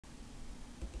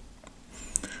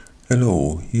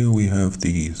Hello, here we have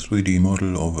the 3D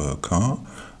model of a car.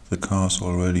 The car is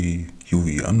already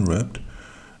UV unwrapped,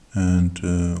 and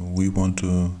we want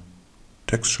to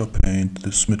texture paint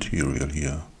this material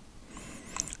here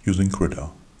using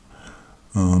Krita.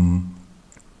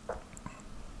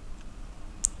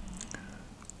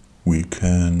 We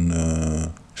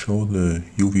can show the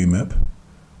UV map,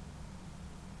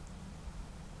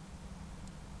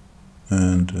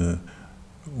 and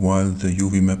while the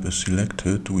UV map is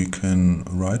selected, we can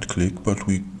right click, but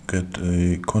we get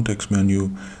a context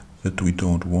menu that we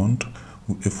don't want.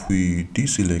 If we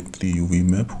deselect the UV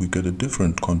map, we get a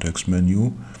different context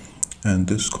menu, and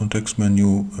this context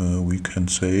menu we can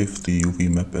save the UV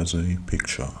map as a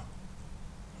picture.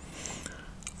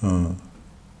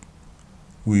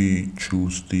 We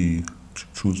choose the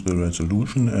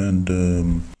resolution,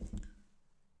 and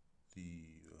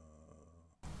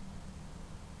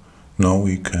now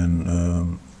we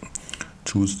can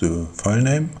choose the file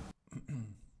name.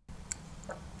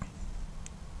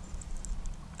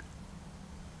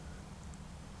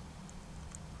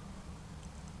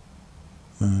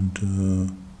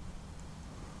 And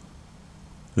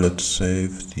let's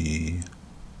save the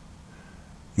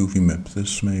UV map.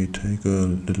 This may take a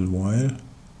little while.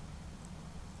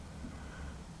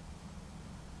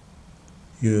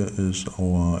 Here is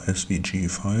our SVG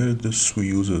file. This we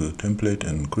use as a template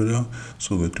in Krita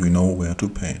so that we know where to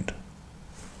paint.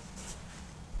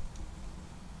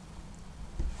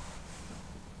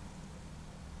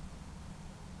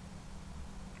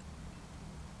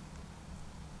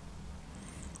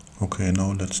 Okay,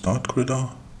 now let's start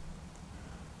Krita.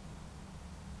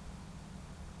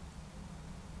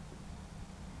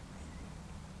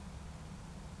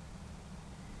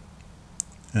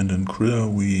 And in Krita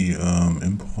we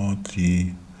import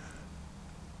the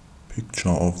picture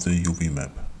of the UV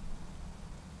map.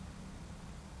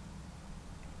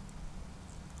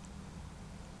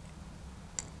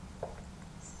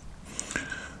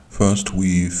 First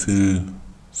we fill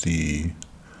the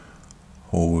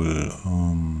whole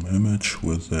image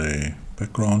with a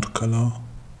background color.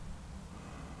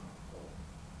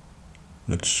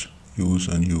 Let's use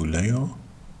a new layer.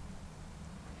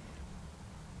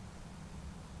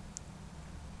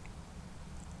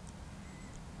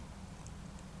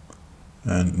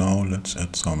 And now let's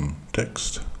add some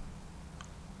text.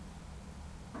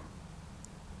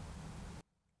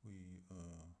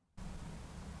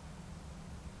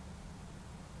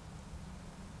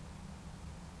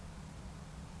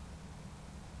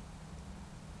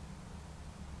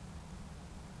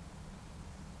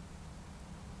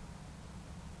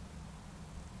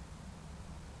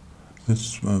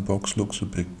 This box looks a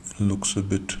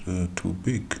bit too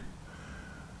big,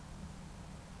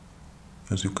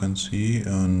 as you can see,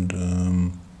 and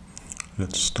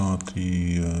let's start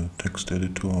the text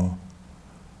editor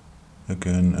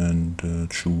again and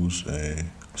choose a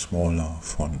smaller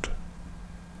font.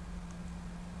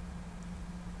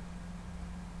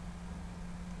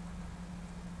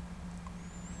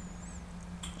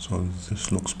 So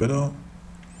this looks better.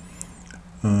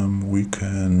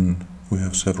 We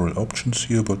have several options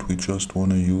here, but we just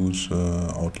want to use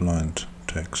outlined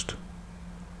text.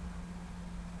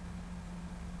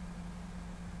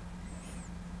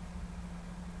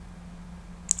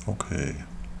 Okay,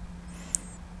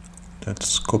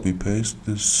 let's copy paste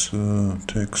this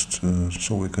text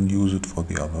so we can use it for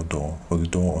the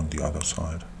door on the other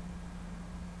side.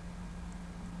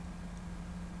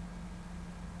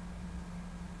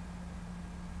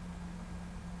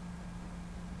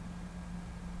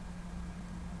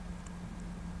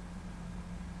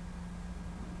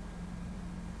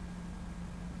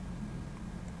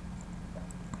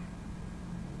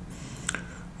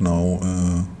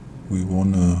 Now we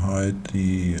want to hide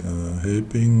the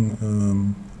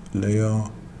helping layer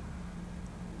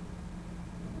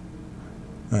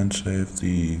and save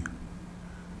the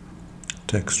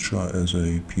texture as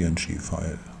a PNG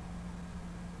file.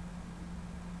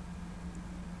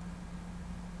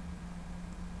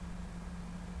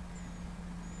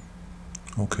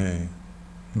 Okay,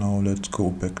 now let's go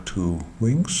back to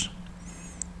Wings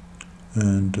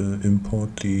and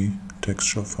import the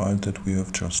texture file that we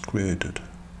have just created.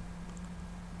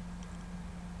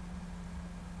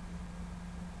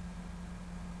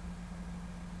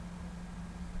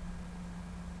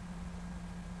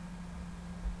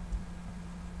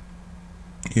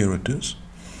 Here it is,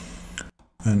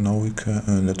 and now we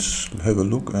can let's have a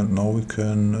look, and now we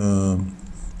can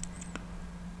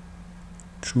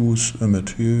choose a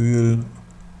material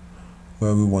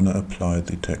where we want to apply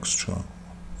the texture.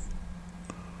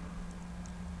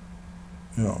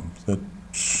 Yeah,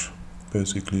 that's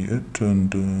basically it,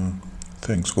 and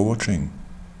Thanks for watching.